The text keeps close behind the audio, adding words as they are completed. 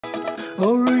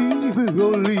オリーブ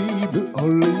オリーブオ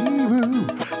リー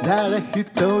ブ誰一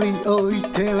人置い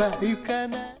てはゆか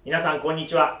ない。皆さんこんに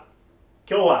ちは。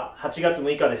今日は8月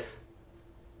6日です。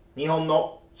日本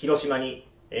の広島に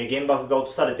原爆が落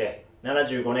とされて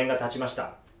75年が経ちまし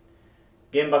た。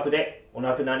原爆でお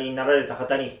亡くなりになられた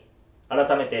方に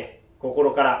改めて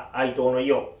心から哀悼の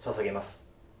意を捧げます。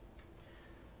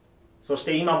そし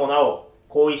て今もなお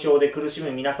後遺症で苦しむ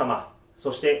皆様、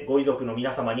そしてご遺族の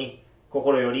皆様に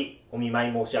心よりお見舞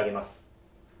い申し上げます。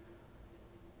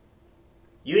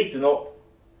唯一の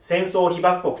戦争被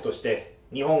爆国として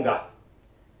日本が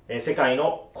世界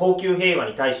の恒久平和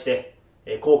に対して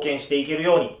貢献していける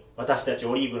ように、私たち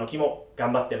オリーブの木も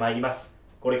頑張ってまいります。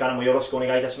これからもよろしくお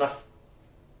願いいたします。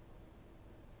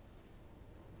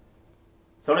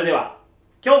それでは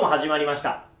今日も始まりまし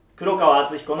た黒川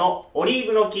敦彦のオリー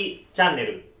ブの木チャンネ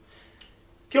ル。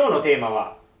今日のテーマ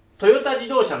はトヨタ自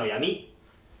動車の闇、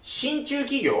新中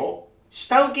企業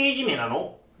下請けいじめな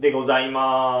のでござい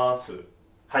ます。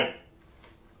はい。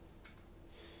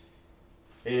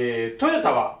トヨ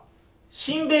タは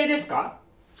親米ですか、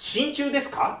親中です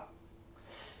か。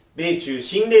米中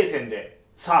新冷戦で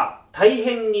さあ大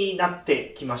変になっ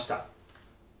てきました。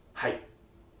はい。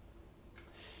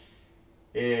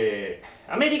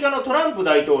アメリカのトランプ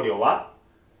大統領は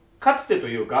かつてと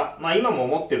いうか、今も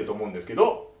思ってると思うんですけ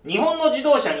ど、日本の自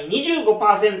動車に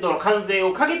 25% の関税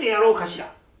をかけてやろうかし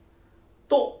ら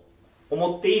と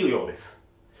思っているようです。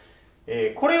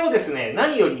これをですね、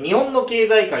何より日本の経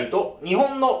済界と日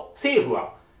本の政府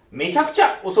はめちゃくち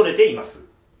ゃ恐れています。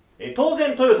当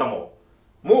然トヨタも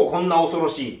もうこんな恐ろ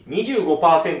しい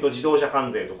 25% 自動車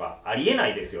関税とかありえな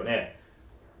いですよね。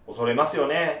恐れますよ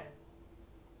ね。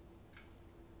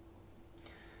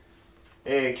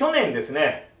去年です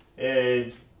ね、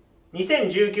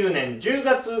2019年10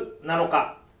月7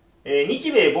日、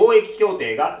日米貿易協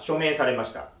定が署名されま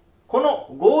した。こ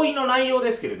の合意の内容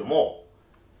ですけれども、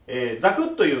ざ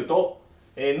くっと言うと、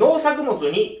農作物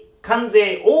に関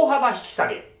税大幅引き下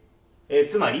げ、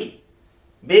つまり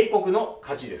米国の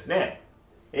勝ちですね。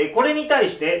これに対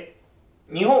して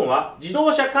日本は自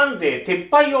動車関税撤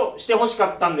廃をしてほし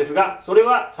かったんですが、それ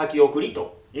は先送り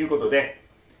ということで、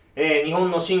日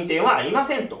本の進展はありま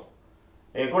せんと。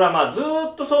これはず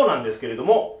ーっとそうなんですけれど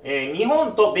も、日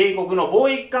本と米国の貿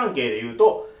易関係でいう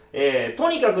と、と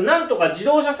にかくなんとか自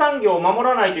動車産業を守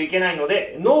らないといけないの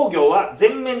で、農業は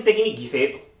全面的に犠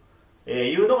牲と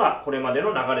いうのがこれまで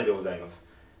の流れでございます。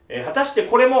果たして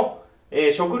これも、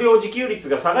食料自給率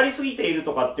が下がりすぎている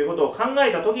とかっていうことを考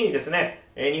えたときにですね、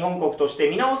日本国として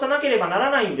見直さなければなら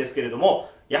ないんですけれども、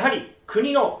やはり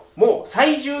国のもう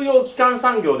最重要基幹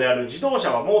産業である自動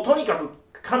車はもうとにかく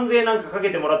関税なんかかけ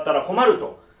てもらったら困る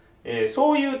と、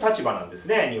そういう立場なんです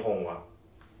ね、日本は。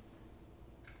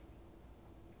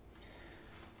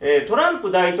トランプ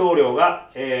大統領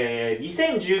が、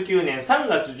2019年3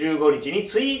月15日に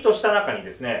ツイートした中に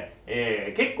ですね、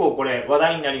結構これ話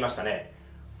題になりましたね。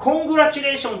コングラチュ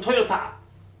レーショントヨタ、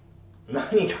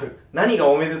何が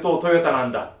おめでとうトヨタな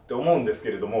んだって思うんですけ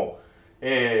れども、こ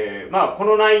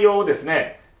の内容をです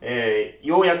ね、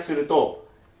要約すると、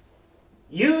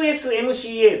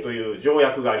USMCA という条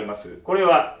約があります。これ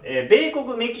は、米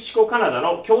国、メキシコ、カナダ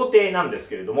の協定なんです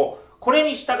けれども、これ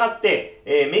に従って、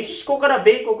メキシコから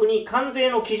米国に関税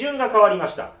の基準が変わりま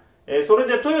した。それ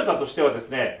でトヨタとしてはです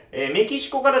ね、メキ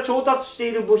シコから調達して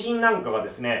いる部品なんかがで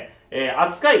すね、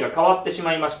扱いが変わってし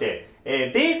まいまして、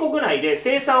米国内で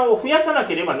生産を増やさな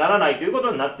ければならないというこ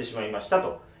とになってしまいました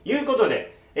ということ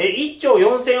で、1兆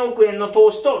4000億円の投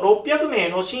資と600名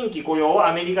の新規雇用を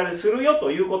アメリカでするよ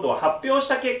ということを発表し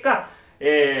た結果、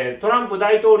トランプ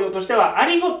大統領としてはあ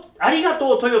りが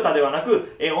とうトヨタではな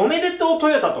く、おめでとうト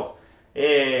ヨタと、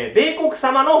米国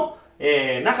様の、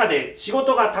中で仕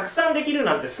事がたくさんできる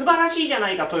なんて素晴らしいじゃな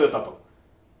いかトヨタと。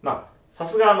さ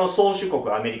すが宗主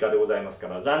国アメリカでございますか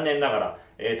ら、残念なが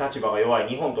ら、立場が弱い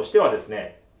日本としてはです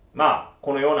ね、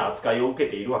このような扱いを受け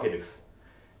ているわけです。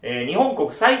日本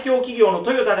国最強企業の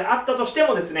トヨタであったとして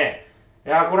もですね、こ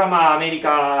れはアメリ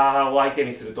カを相手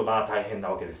にすると大変な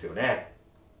わけですよね。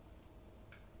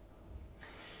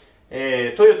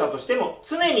トヨタとしても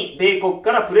常に米国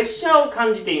からプレッシャーを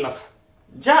感じています。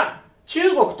じゃあ中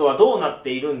国とはどうなっ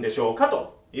ているんでしょうか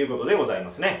ということでござい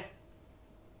ますね。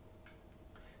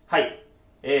はい。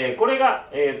これが、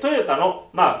トヨタの、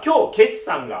今日決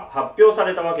算が発表さ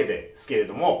れたわけですけれ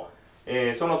ども、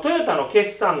そのトヨタの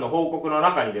決算の報告の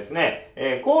中にです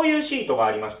ね、こういうシートが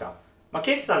ありました。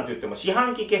決算といっても四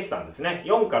半期決算ですね。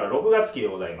4から6月期で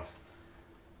ございます。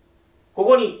こ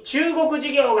こに中国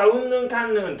事業がうんぬんか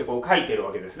んぬんってこう書いてる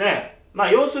わけですね。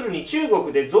要するに中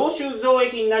国で増収増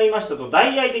益になりましたと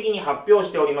大々的に発表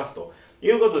しておりますと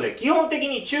いうことで、基本的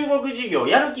に中国事業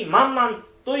やる気満々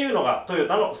というのがトヨ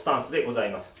タのスタンスでござ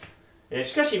います。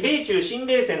しかし、米中新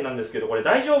冷戦なんですけど、これ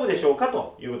大丈夫でしょうか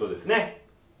ということですね。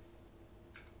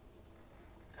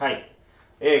はい。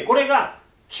これが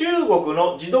中国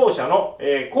の自動車の、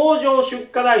工場出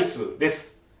荷台数で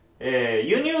す。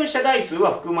輸入車台数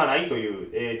は含まないと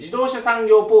いう、自動車産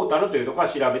業ポータルというところ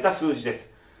が調べた数字で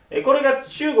す。これが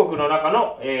中国の中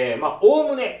の、おお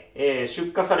むね、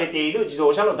出荷されている自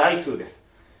動車の台数です。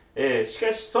し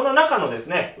かし、その中のです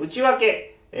ね、内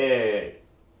訳、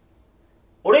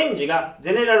オレンジが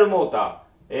ゼネラルモータ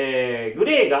ー、グ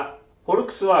レーがフォル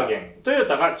クスワーゲン、トヨ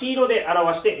タが黄色で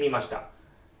表してみました。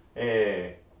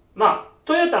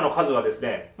トヨタの数はです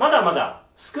ね、まだまだ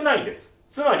少ないです。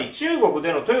つまり中国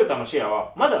でのトヨタのシェア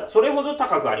はまだそれほど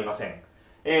高くありません。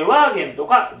ワーゲンと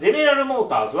かゼネラルモー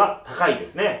ターズは高いで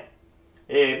すね。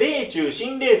米中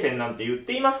新冷戦なんて言っ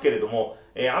ていますけれども、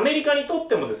アメリカにとっ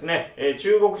てもですね、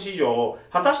中国市場を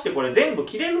果たしてこれ全部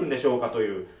切れるんでしょうかと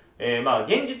いう、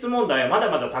現実問題はま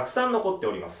だまだたくさん残って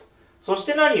おります。そし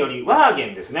て何よりワーゲ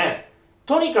ンですね。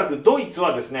とにかくドイツ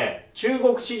はですね、中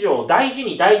国市場を大事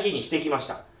にしてきまし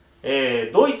た。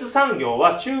ドイツ産業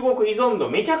は中国依存度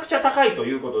めちゃくちゃ高いと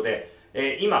いうことで、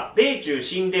今、米中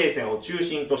新冷戦を中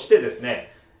心としてです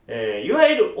ね、いわ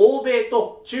ゆる欧米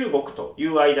と中国とい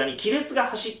う間に亀裂が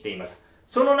走っています。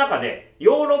その中で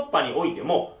ヨーロッパにおいて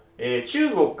も、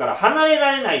中国から離れ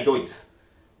られないドイツ、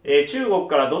中国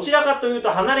からどちらかという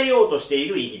と離れようとしてい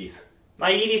るイギリス、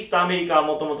イギリスとアメリカは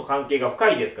もともと関係が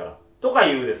深いですからとか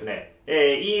いうですね、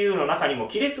EU の中にも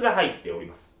亀裂が入っており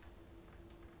ます。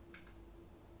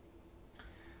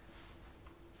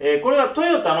これはト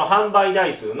ヨタの販売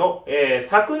台数の、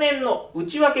昨年の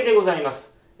内訳でございま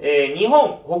す。日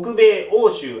本、北米、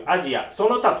欧州、アジア、そ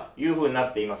の他というふうにな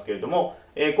っていますけれども、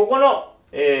ここの、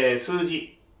数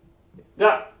字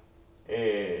が、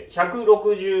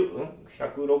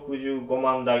165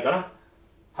万台かな。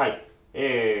はい。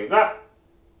が、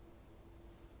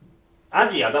ア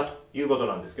ジアだということ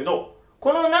なんですけど、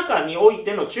この中におい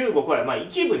ての中国は、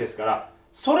一部ですから、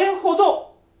それほ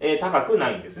ど、高く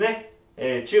ないんですね。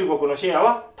中国のシェア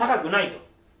は高くないと。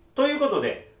ということ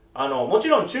で、もち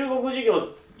ろん中国事業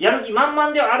やる気満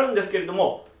々ではあるんですけれど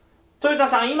も、トヨタ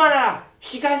さん今なら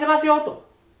引き返せますよと、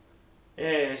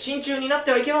親中になって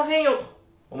はいけませんよと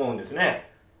思うんですね。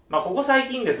ここ最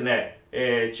近ですね、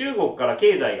中国から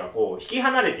経済がこう引き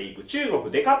離れていく中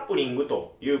国デカップリング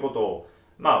ということを、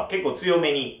結構強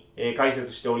めに、解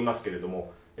説しておりますけれど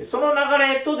も、その流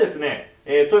れとですね、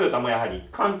トヨタもやはり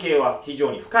関係は非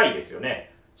常に深いですよ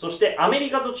ね。そしてアメ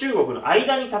リカと中国の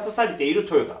間に立たされている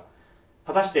トヨタ。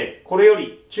果たしてこれよ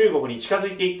り中国に近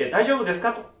づいていって大丈夫です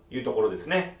かというところです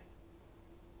ね。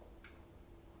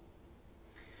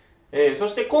そ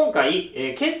して今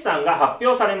回、決算が発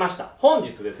表されました。本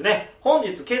日ですね。本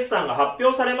日決算が発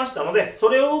表されましたので、そ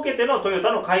れを受けてのトヨ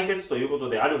タの解説ということ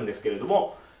であるんですけれど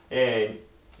も、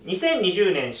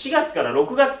2020年4月から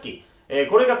6月期、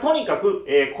これがとにかく、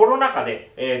コロナ禍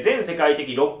で、全世界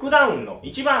的ロックダウンの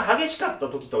一番激しかった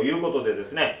時ということでで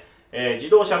すね、自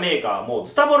動車メーカーはもう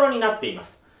ズタボロになっていま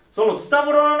す。そのズタ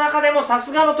ボロの中でもさ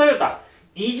すがのトヨタ、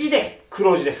意地で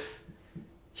黒字です。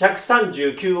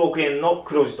139億円の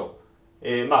黒字と。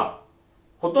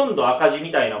ほとんど赤字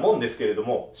みたいなもんですけれど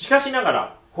も、しかしなが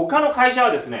ら、他の会社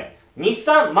はですね、日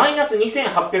産マイナス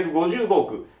2855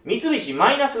億、三菱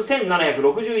マイナス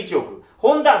1761億、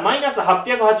ホンダマイナス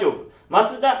808億、マ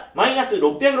ツダマイナス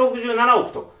667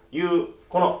億という、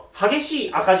この激し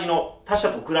い赤字の他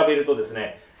社と比べるとです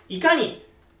ね、いかに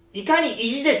意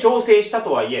地で調整した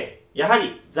とはいえ、やは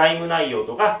り財務内容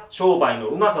とか商売の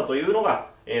うまさというのが、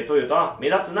トヨタは目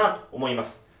立つなと思いま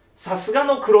す。さすが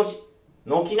の黒字。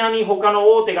軒並み他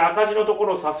の大手が赤字のとこ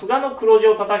ろ、さすがの黒字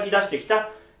を叩き出してきた、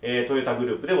トヨタグ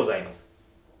ループでございます。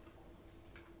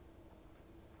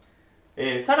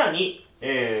さらに、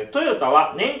トヨタ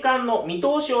は年間の見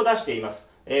通しを出していま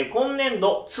す。今年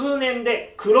度通年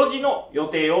で黒字の予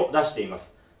定を出していま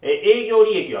す。営業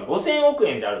利益は5000億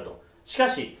円であると。しか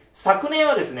し、昨年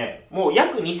はですね、もう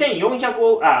約2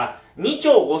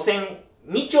兆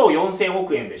4000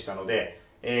億円でしたので、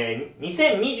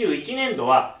2021年度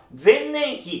は前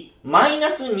年比マイ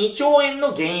ナス2兆円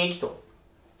の減益と。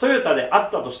トヨタであ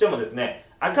ったとしてもですね、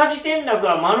赤字転落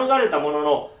は免れたもの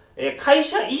の、会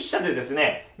社一社でです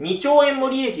ね、2兆円も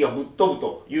利益がぶっ飛ぶ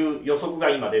という予測が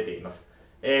今出ています。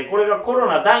これがコロ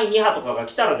ナ第2波とかが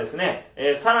来たらですね、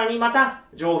さらにまた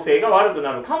情勢が悪く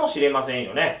なるかもしれません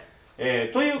よね。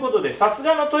ということで、さす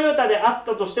がのトヨタであっ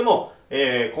たとしても、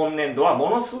今年度はも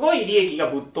のすごい利益が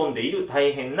ぶっ飛んでいる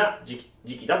大変な時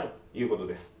期だということ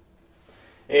です。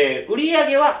売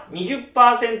上は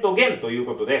 20% 減という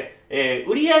ことで、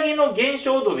売上の減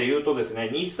少度で言うとですね、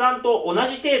日産と同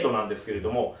じ程度なんですけれ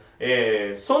ども、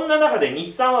そんな中で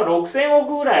日産は6000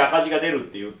億ぐらい赤字が出る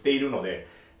って言っているので、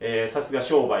さすが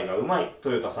商売がうまいト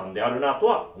ヨタさんであるなと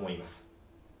は思います。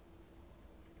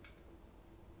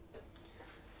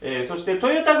そしてト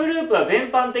ヨタグループは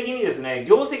全般的にですね、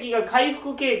業績が回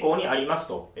復傾向にあります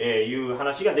という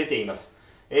話が出ています。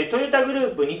トヨタグル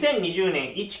ープ2020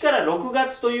年1から6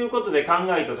月ということで考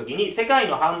えたときに、世界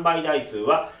の販売台数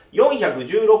は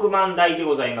416万台で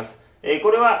ございます。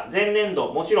これは前年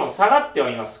度もちろん下がっては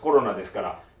います。コロナですか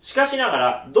ら。しかしなが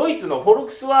ら、ドイツのフォル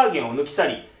クスワーゲンを抜き去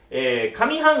り、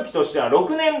上半期としては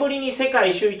6年ぶりに世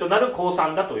界首位となる公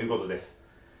算だということです。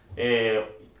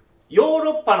ヨー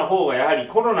ロッパの方がやはり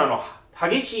コロナの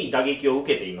激しい打撃を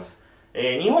受けています。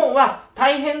日本は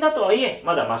大変だとはいえ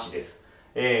まだマシです。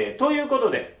ということ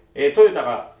で、トヨタ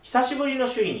が久しぶりの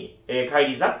首位に、返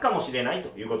り咲くかもしれない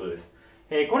ということです。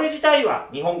これ自体は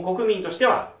日本国民として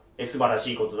は、素晴ら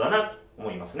しいことだなと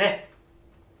思いますね。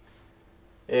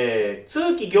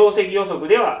通期業績予測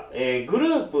では、グル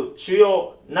ープ主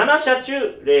要7社中、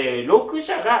6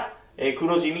社が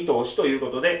黒字見通しというこ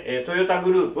とで、トヨタ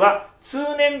グループは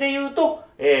通年で言うと、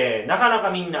なかなか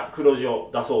みんな黒字を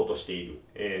出そうとしてい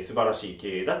る、素晴らしい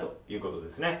経営だということで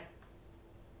すね。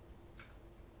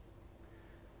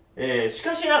し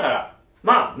かしなが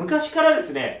ら、昔からで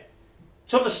すね、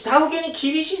ちょっと下請けに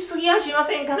厳しすぎやしま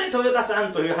せんかね、トヨタさ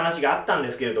んという話があったん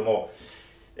ですけれども、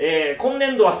今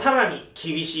年度はさらに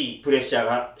厳しいプレッシャー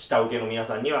が下請けの皆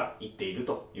さんには言っている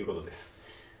ということです。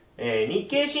日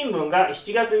経新聞が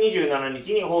7月27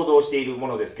日に報道しているも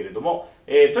のですけれども、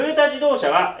トヨタ自動車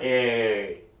が、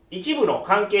一部の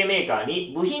関係メーカー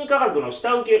に部品価格の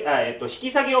下請け、引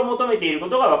き下げを求めているこ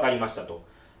とが分かりましたと。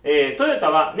トヨ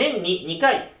タは年に2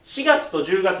回、4月と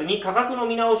10月に価格の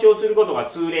見直しをすることが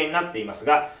通例になっています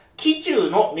が、期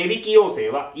中の値引き要請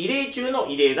は異例中の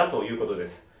異例だということで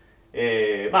す。こ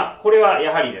れは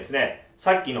やはりですね、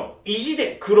さっきの意地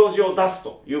で黒字を出す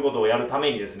ということをやるた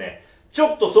めにですね、ちょ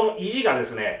っとその意地がで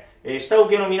すね、下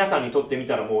請けの皆さんにとってみ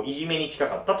たらもういじめに近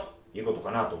かったということか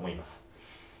なと思います。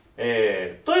ト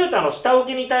ヨタの下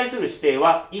請けに対する姿勢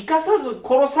は生かさず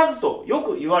殺さずとよ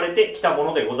く言われてきたも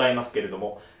のでございますけれど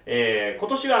も、今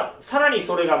年はさらに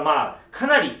それがか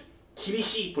なり厳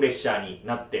しいプレッシャーに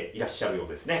なっていらっしゃるよう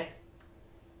ですね。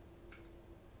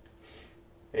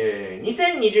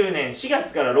2020年4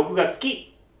月から6月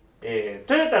期、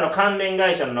トヨタの関連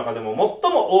会社の中でも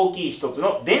最も大きい一つ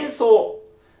のデンソ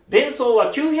ー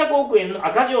は900億円の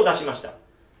赤字を出しました。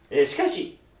しか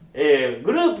し、グル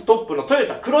ープトップのトヨ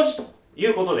タ黒字とい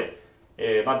うことで、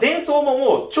デンソーも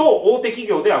もう超大手企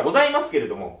業ではございますけれ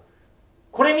ども、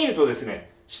これ見るとです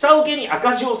ね、下請けに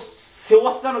赤字を背負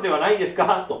わせたのではないです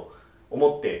かと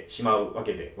思ってしまうわ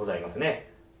けでございます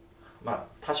ね。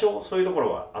多少そういうとこ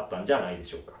ろはあったんじゃないで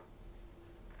しょうか。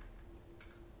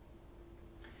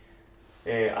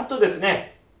あとです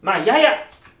ね、やや、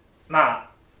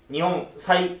日本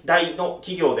最大の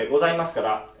企業でございます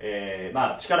か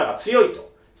ら、力が強い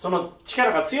と。その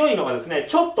力が強いのがですね、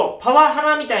ちょっとパワハ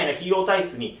ラみたいな企業体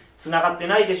質につながって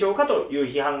ないでしょうかという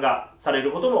批判がされ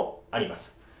ることもありま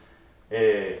す。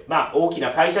大き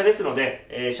な会社ですの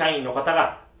で、社員の方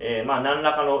が、何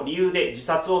らかの理由で自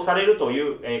殺をされると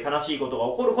いう、悲しいことが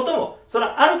起こることも、それ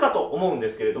はあるかと思うんで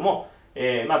すけれども、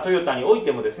トヨタにおい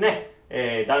てもですね、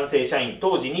男性社員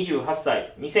当時28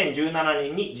歳、2017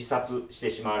年に自殺し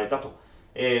てしまわれたと。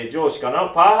上司から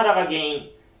のパワハラが原因、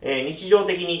日常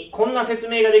的にこんな説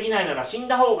明ができないなら死ん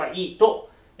だ方がいいと、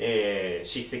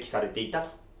叱責されていたと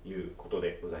いうこと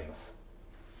でございます。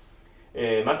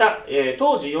また、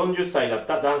当時40歳だっ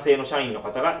た男性の社員の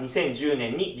方が2010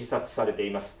年に自殺されて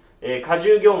います。過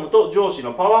重業務と上司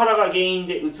のパワハラが原因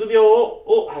でうつ病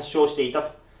を発症していた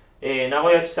と。名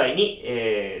古屋地裁に、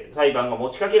裁判が持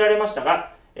ちかけられました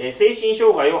が、精神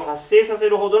障害を発生させ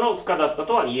るほどの負荷だった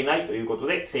とは言えないということ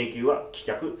で請求は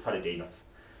棄却されていま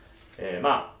す。日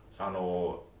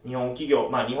本企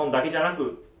業、日本だけじゃな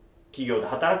く企業で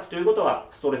働くということは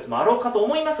ストレスもあろうかと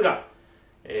思いますが、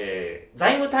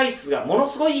財務体質がもの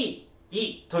すごいい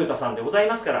いトヨタさんでござい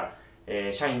ますか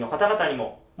ら、社員の方々に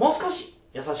ももう少し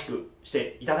優しくし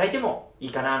ていただいてもい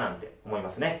いかななんて思いま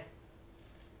すね。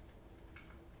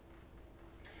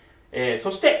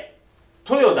そして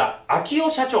豊田章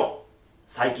男社長、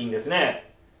最近です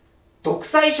ね、独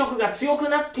裁色が強く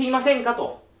なっていませんか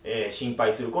と、心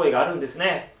配する声があるんです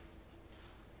ね。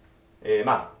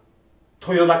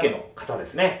豊田家の方で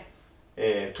すね。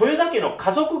豊田家の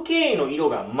家族経営の色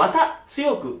がまた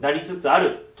強くなりつつあ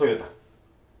るトヨタ。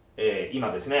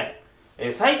今ですね、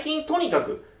最近とにか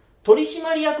く取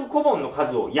締役顧問の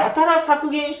数をやたら削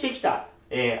減してきた、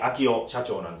章男社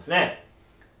長なんですね。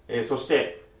そし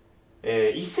て、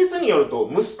一説によると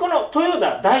息子の豊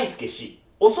田大輔氏、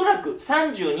おそらく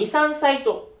32、3歳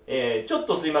と、ちょっ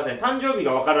とすいません、誕生日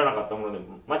がわからなかったもので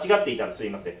間違っていたらすい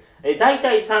ません。大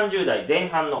体30代前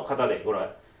半の方で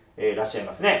いらっしゃい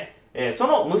ますね。そ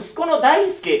の息子の大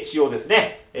輔氏をです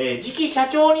ね、次期社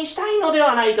長にしたいので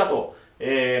はないかと、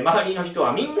周りの人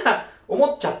はみんな思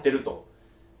っちゃってると。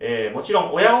もちろ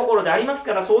ん親心であります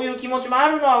からそういう気持ちもあ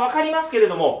るのはわかりますけれ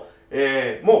ども、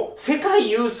もう世界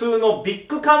有数のビッ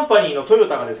グカンパニーのトヨ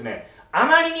タがですね、あ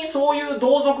まりにそういう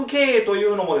同族経営とい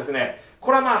うのもですね、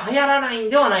これはまあ流行らないん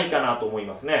ではないかなと思い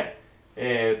ますね。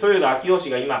豊田章男氏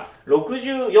が今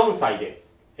64歳で、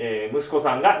息子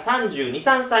さんが32、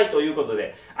3歳ということ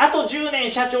で、あと10年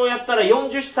社長やったら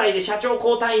40歳で社長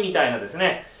交代みたいなです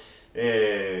ね、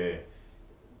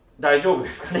大丈夫で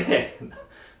すかね。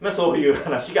まあそういう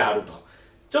話があると。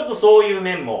ちょっとそういう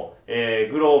面も、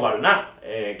グローバルな、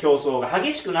競争が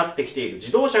激しくなってきている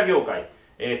自動車業界、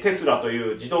テスラと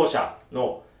いう自動車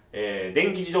の、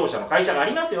電気自動車の会社があ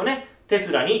りますよね。テ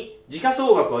スラに時価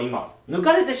総額を今抜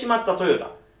かれてしまったトヨタ。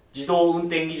自動運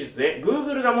転技術で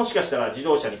Google がもしかしたら自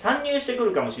動車に参入してく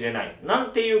るかもしれない。な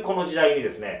んていうこの時代に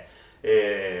ですね、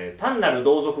単なる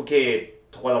同族経営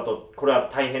とかだとこれは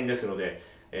大変ですので、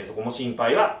そこも心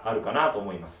配はあるかなと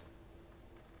思います。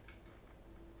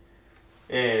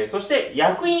そして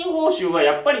役員報酬は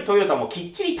やっぱりトヨタもき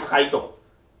っちり高いと。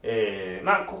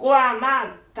まあここはま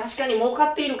あ確かに儲か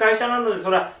っている会社なのでそ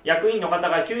れは役員の方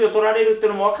が給与取られるってい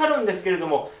うのもわかるんですけれど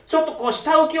も、ちょっとこう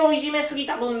下請けをいじめすぎ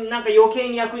た分なんか余計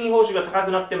に役員報酬が高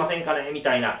くなってませんかねみ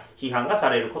たいな批判がさ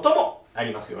れることもあ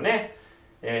りますよね。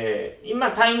今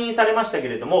退任されましたけ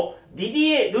れども、ディデ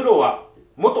ィエ・ルロワ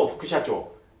元副社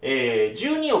長、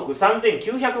12億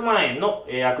3900万円の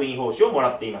役員報酬をも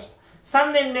らっていました。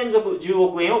3年連続10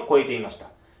億円を超えていました。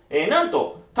なん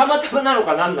と、たまたまなの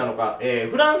か何なのか、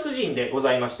フランス人でご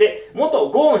ざいまして、元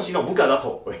ゴーン氏の部下だ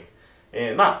と。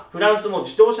まあ、フランスも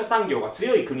自動車産業が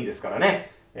強い国ですから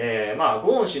ね。まあ、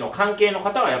ゴーン氏の関係の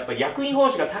方はやっぱり役員報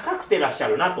酬が高くてらっしゃ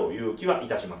るなという気はい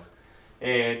たします。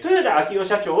豊田章男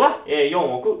社長は、4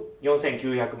億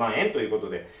4900万円ということ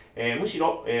で、むし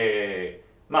ろ、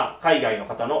まあ、海外の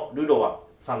方のルロワ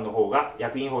さんの方が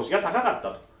役員報酬が高かった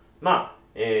と。まあ、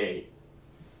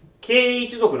経営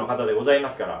一族の方でございま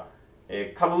すから、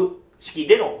株式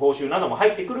での報酬なども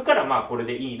入ってくるから、まあこれ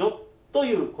でいいのと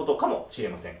いうことかもしれ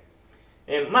ません。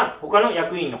まあ他の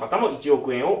役員の方も1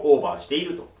億円をオーバーしてい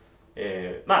ると。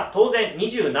まあ当然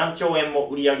20何兆円も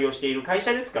売り上げをしている会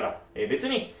社ですから、別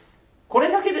にこ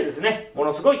れだけでですね、も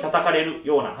のすごい叩かれる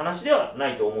ような話では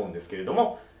ないと思うんですけれど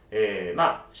も、ま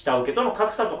あ下請けとの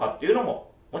格差とかっていうの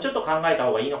ももうちょっと考えた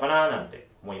方がいいのかななんて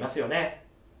思いますよね。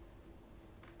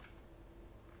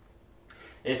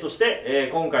そして、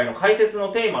今回の解説の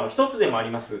テーマの一つでもあり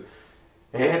ます、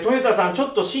トヨタさんちょ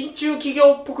っと親中企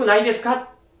業っぽくないですか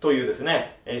というです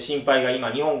ね、心配が今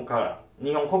日本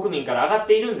国民から上がっ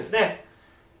ているんですね。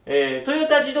トヨ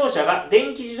タ自動車が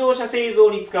電気自動車製造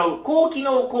に使う高機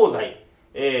能鋼材、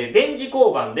電磁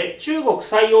鋼板で中国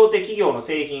最大手企業の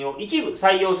製品を一部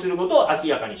採用することを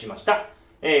明らかにしました。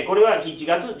これは7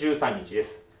月13日で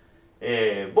す。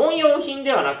凡庸品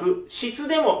ではなく質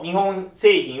でも日本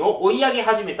製品を追い上げ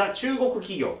始めた中国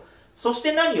企業、そし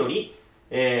て何より、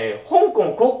香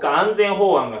港国家安全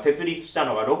法案が設立した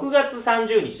のが6月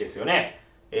30日ですよね。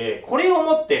これを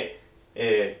もって、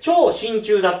超親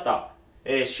中だった、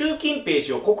習近平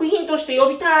氏を国賓として呼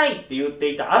びたいって言って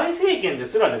いた安倍政権で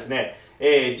すらですね、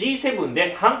G7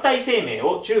 で反対声明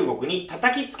を中国に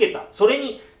叩きつけた。それ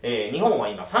に、日本は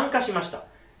今参加しました。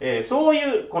そう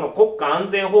いうこの国家安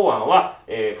全法案は、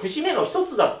節目の一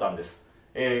つだったんです。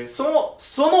そ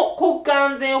の国家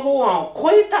安全法案を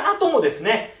超えた後もです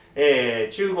ね、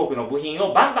中国の部品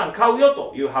をバンバン買うよ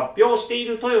という発表をしてい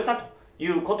るトヨタとい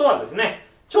うことはですね、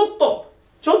ちょっと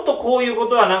こういうこ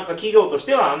とはなんか企業とし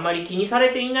てはあんまり気にされ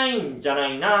ていないんじゃな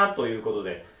いなということ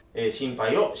で、心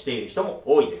配をしている人も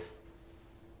多いです。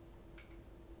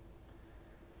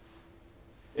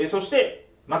そして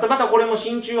またこれも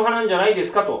親中派なんじゃないで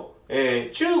すかと、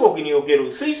中国におけ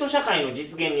る水素社会の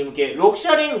実現に向け6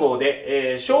社連合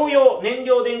で、商用燃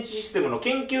料電池システムの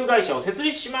研究会社を設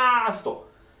立しますと、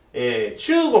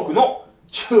中国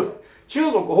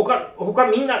他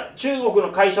みんな中国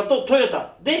の会社とトヨ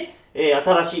タで、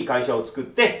新しい会社を作っ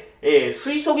て、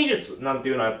水素技術なんて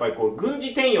いうのはやっぱりこう軍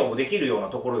事転用もできるような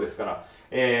ところですから、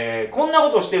こんなこ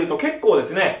としてると結構で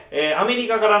すね、アメリ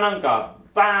カからなんか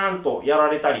バーンとやら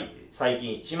れたり最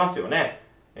近しますよね。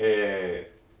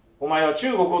お前は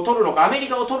中国を取るのかアメリ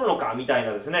カを取るのかみたい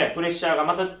なですね、プレッシャーが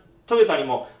またトヨタに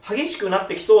も激しくなっ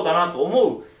てきそうだなと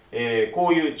思う、こ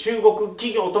ういう中国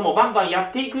企業ともバンバンや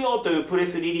っていくよというプレ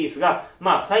スリリースが、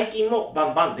最近も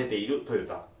バンバン出ているトヨ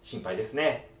タ、心配です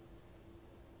ね。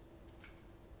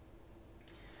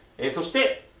そし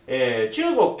て、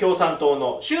中国共産党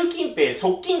の習近平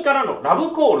側近からのラ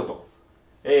ブコールと、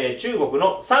中国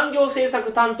の産業政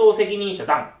策担当責任者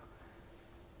団、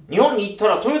日本に行った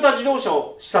らトヨタ自動車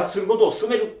を視察することを進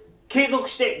める、継続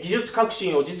して技術革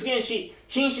新を実現し、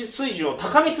品質水準を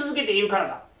高め続けているから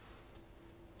だ。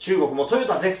中国もトヨ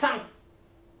タ絶賛。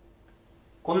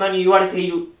こんなに言われてい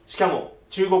る。しかも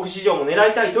中国市場も狙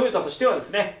いたいトヨタとしてはで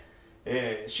すね、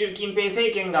習近平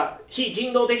政権が非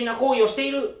人道的な行為をして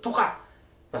いるとか、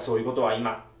そういうことは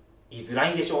今言いづら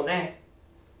いんでしょうね。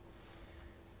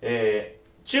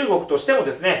中国としても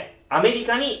ですね、アメリ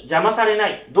カに邪魔されな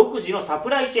い独自のサプ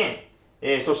ライチェ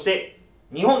ーン、そして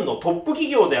日本のトップ企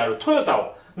業であるトヨタ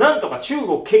をなんとか中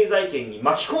国経済圏に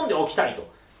巻き込んでおきたいと。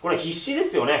これは必死で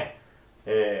すよね。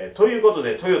ということ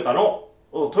でトヨタ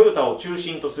を中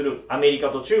心とするアメリカ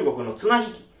と中国の綱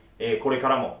引き、これか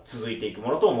らも続いていく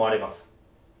ものと思われます。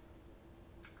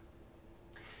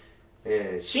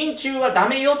親中はダ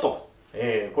メよと、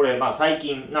これ最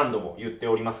近何度も言って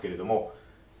おりますけれども、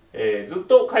ずっ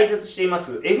と解説していま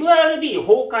す FRB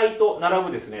崩壊と並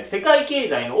ぶですね、世界経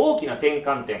済の大きな転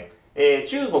換点、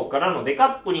中国からのデカ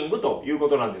ップリングというこ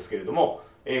となんですけれども、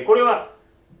これは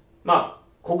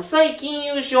国際金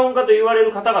融資本家と言われ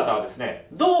る方々はですね、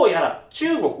どうやら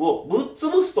中国をぶっ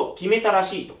潰すと決めたら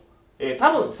しいと。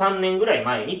多分3年ぐらい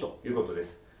前にということで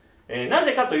す。な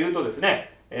ぜかというとです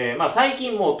ね、最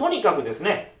近もうとにかくです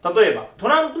ね、例えばト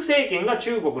ランプ政権が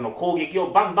中国の攻撃を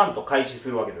バンバンと開始す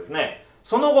るわけですね。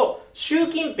その後、習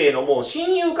近平のもう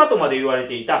親友かとまで言われ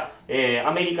ていた、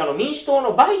アメリカの民主党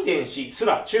のバイデン氏す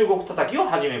ら中国叩きを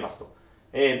始めますと。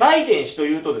バイデン氏と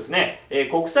いうとですね、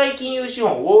国際金融資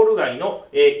本ウォール街の、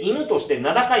犬として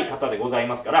名高い方でござい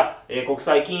ますから、国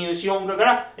際金融資本家か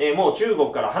ら、もう中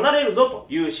国から離れるぞと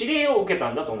いう指令を受けた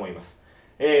んだと思います。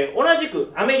同じ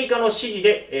くアメリカの指示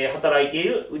で、働いてい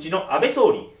るうちの安倍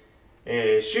総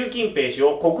理、習近平氏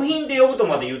を国賓で呼ぶと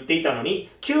まで言っていたのに、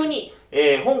急に、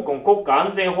香港国家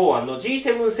安全法案の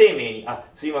G7 声明に、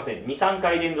すいません、2、3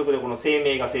回連続でこの声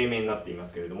明が声明になっていま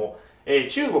すけれども、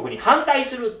中国に反対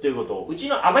するということをうち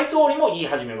の安倍総理も言い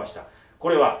始めました。こ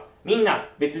れはみんな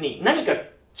別に何か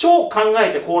超考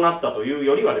えてこうなったという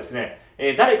よりはですね、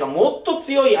誰かもっと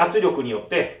強い圧力によっ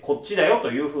てこっちだよ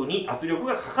というふうに圧力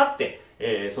がかかって、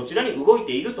そちらに動い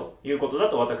ているということだ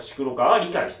と私黒川は理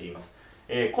解しています。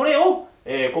これを、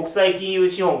国際金融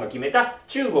資本が決めた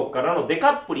中国からのデカ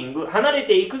ップリング、離れ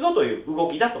ていくぞという動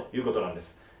きだということなんで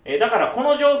す。だからこ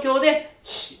の状況で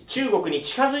中国に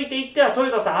近づいていってはトヨ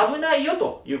タさん危ないよ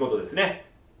ということですね。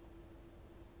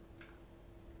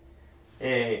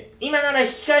今なら引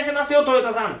き返せますよトヨ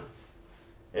タさん、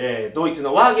ドイツ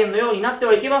のワーゲンのようになって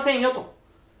はいけませんよと。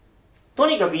と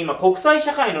にかく今国際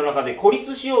社会の中で孤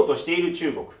立しようとしている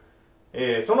中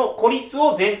国、その孤立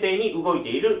を前提に動いて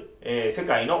いる、世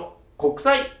界の国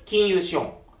際金融資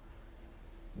本、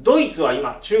ドイツは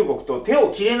今中国と手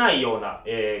を切れないような、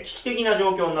危機的な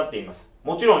状況になっています。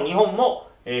もちろん日本も、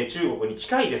中国に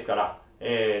近いですから、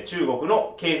中国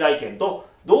の経済圏と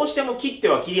どうしても切って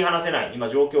は切り離せない今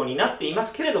状況になっていま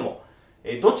すけれども、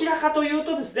どちらかという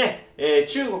とですね、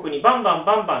中国にバン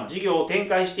バン事業を展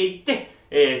開していっ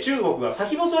て、中国が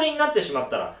先細りになってしまっ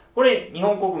たら、これ日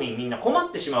本国民みんな困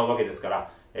ってしまうわけですか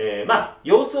ら、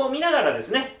様子を見ながらで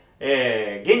すね、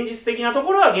現実的なと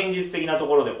ころは現実的なと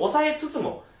ころで抑えつつ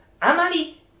も、あま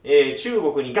り、中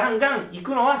国にガンガン行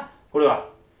くのはこれは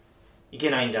いけ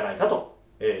ないんじゃないかと、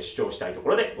主張したいとこ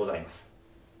ろでございます。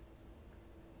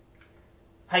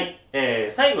はい、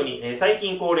最後に、最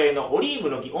近恒例のオリーブ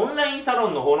の木オンラインサロ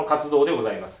ンの方の活動でご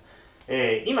ざいます。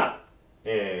今、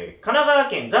神奈川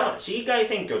県座間市議会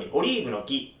選挙にオリーブの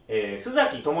木、須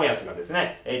崎智康がです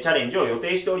ね、チャレンジを予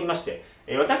定しておりまして、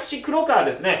私黒川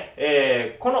です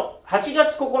ね、この8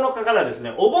月9日からです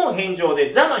ね、お盆返上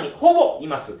で座間にほぼい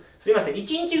ます。すいません、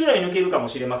1日ぐらい抜けるかも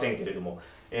しれませんけれども、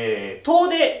遠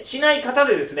出しない方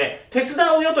でですね、手伝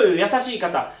うよという優しい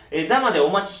方、座間でお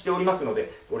待ちしておりますので、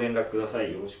ご連絡くださ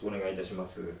い。よろしくお願いいたしま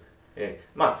す。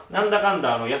なんだかん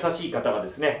だ優しい方がで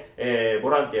すね、ボ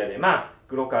ランティアで、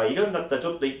黒川いるんだったらち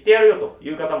ょっと行ってやるよとい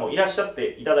う方もいらっしゃっ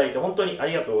ていただいて本当にあ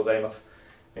りがとうございます。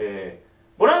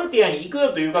ボランティアに行く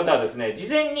よという方はですね、事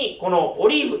前にこのオ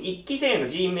リーブ1期生の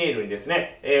G メールにです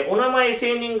ね、お名前、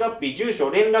生年月日、住所、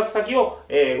連絡先を、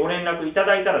ご連絡いた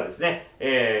だいたらですね、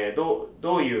ど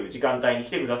ういう時間帯に来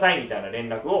てくださいみたいな連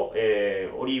絡を、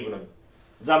オリーブの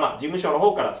座間事務所の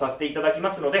方からさせていただき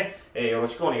ますので、よろ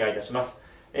しくお願いいたします。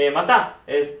また、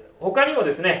他にも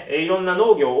ですね、いろんな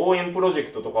農業応援プロジェ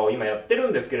クトとかを今やってる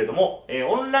んですけれども、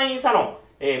オンラインサロ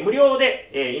ン、無料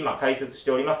で、今開設し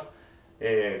ております。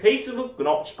Facebook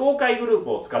の非公開グルー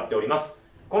プを使っております。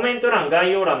コメント欄、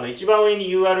概要欄の一番上に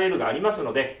URL があります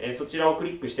ので、そちらをク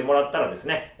リックしてもらったらです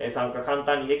ね、参加簡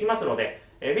単にできますので、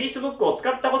Facebook を使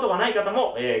ったことがない方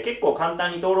も、結構簡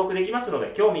単に登録できますの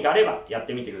で、興味があればやっ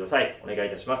てみてください。お願い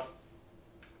いたします。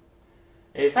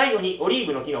最後にオリー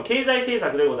ブの木の経済政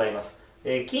策でございます。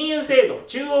金融制度、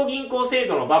中央銀行制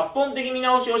度の抜本的見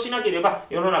直しをしなければ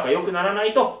世の中良くならな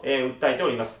いと、訴えてお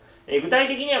ります。具体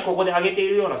的にはここで挙げてい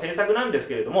るような政策なんです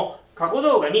けれども、過去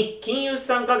動画に金融資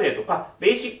産課税とか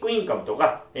ベーシックインカムと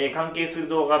か、関係する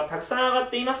動画がたくさん上がっ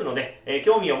ていますので、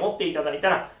興味を持っていただいた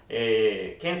ら、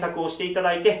検索をしていた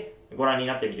だいてご覧に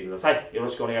なってみてください。よろ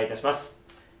しくお願いいたします。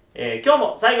今日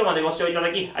も最後までご視聴いた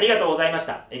だきありがとうございまし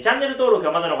た。チャンネル登録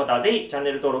がまだの方はぜひチャン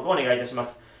ネル登録をお願いいたしま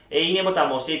す。いいねボタン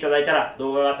も押していただいたら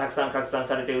動画がたくさん拡散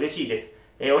されて嬉しいです。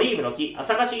オリーブの木、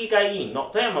朝霞市議会議員の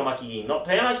富山真紀議員の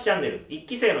富山木チャンネル、1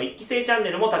期生の1期生チャン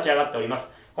ネルも立ち上がっておりま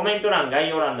す。コメント欄、概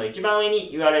要欄の一番上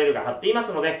に URL が貼っていま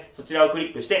すので、そちらをクリ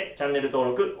ックしてチャンネル登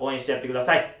録、応援してやってくだ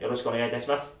さい。よろしくお願いいたし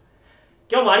ます。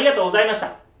今日もありがとうございまし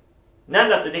た。なん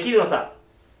だってできるのさ。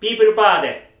ピープルパワー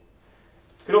で、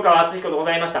黒川敦彦でご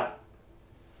ざいました。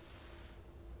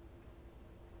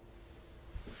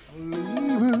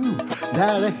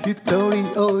誰一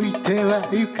人置いては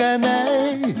行かな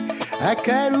い明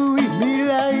るい未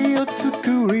来を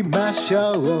作りまし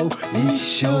ょう一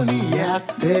緒にやっ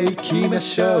ていきま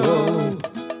しょう